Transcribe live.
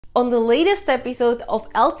On the latest episode of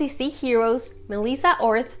LTC Heroes, Melissa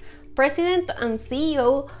Orth, President and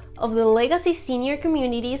CEO of the Legacy Senior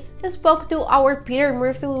Communities, spoke to our Peter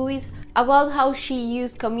Murphy-Lewis about how she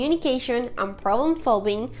used communication and problem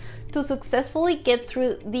solving to successfully get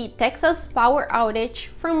through the Texas power outage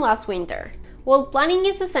from last winter. While planning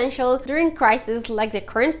is essential during crises like the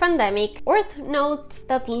current pandemic, Orth notes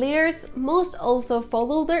that leaders must also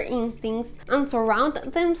follow their instincts and surround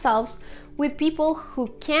themselves with people who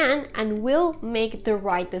can and will make the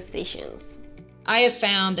right decisions. I have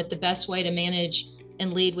found that the best way to manage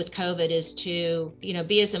and lead with COVID is to,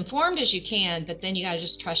 be as informed as you can, but then you got to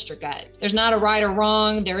just trust your gut. There's not a right or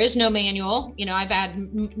wrong. There is no manual. I've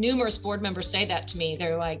had numerous board members say that to me.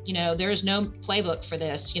 They're like, there is no playbook for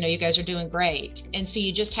this. You guys are doing great. And so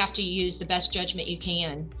you just have to use the best judgment you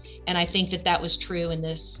can. And I think that was true in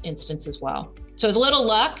this instance as well. So it was a little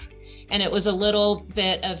luck, and it was a little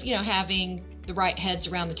bit of, having the right heads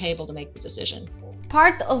around the table to make the decision.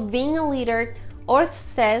 Part of being a leader, Orth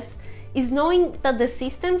says, is knowing that the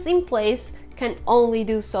systems in place can only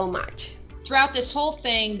do so much. Throughout this whole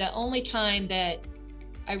thing, the only time that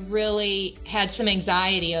I really had some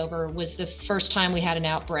anxiety over was the first time we had an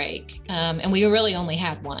outbreak. And we really only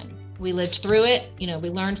had one. We lived through it, we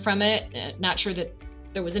learned from it. Not sure that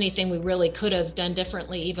there was anything we really could have done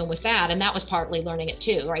differently even with that. And that was partly learning it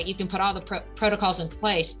too, right? You can put all the protocols in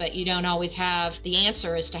place, but you don't always have the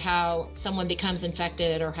answer as to how someone becomes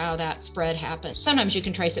infected or how that spread happens. Sometimes you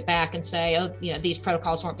can trace it back and say, oh, these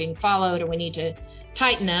protocols weren't being followed or we need to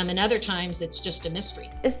tighten them. And other times it's just a mystery.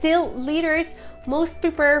 Still, leaders must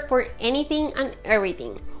prepare for anything and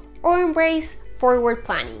everything, or embrace forward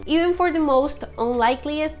planning, even for the most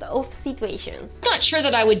unlikeliest of situations. I'm not sure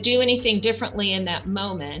that I would do anything differently in that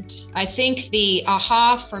moment. I think the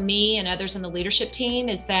aha for me and others in the leadership team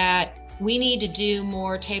is that we need to do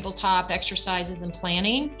more tabletop exercises and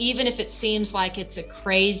planning, even if it seems like it's a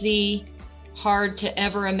crazy, hard to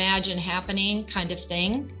ever imagine happening kind of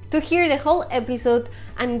thing. To hear the whole episode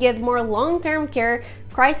and get more long-term care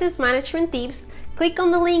crisis management tips, click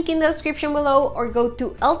on the link in the description below or go to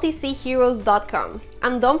ltcheroes.com.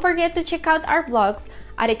 And don't forget to check out our blogs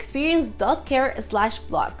at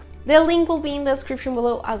experience.care/blog. The link will be in the description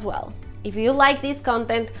below as well. If you like this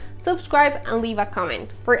content, subscribe and leave a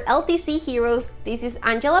comment. For LTC Heroes, this is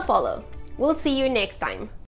Angela Polo. We'll see you next time.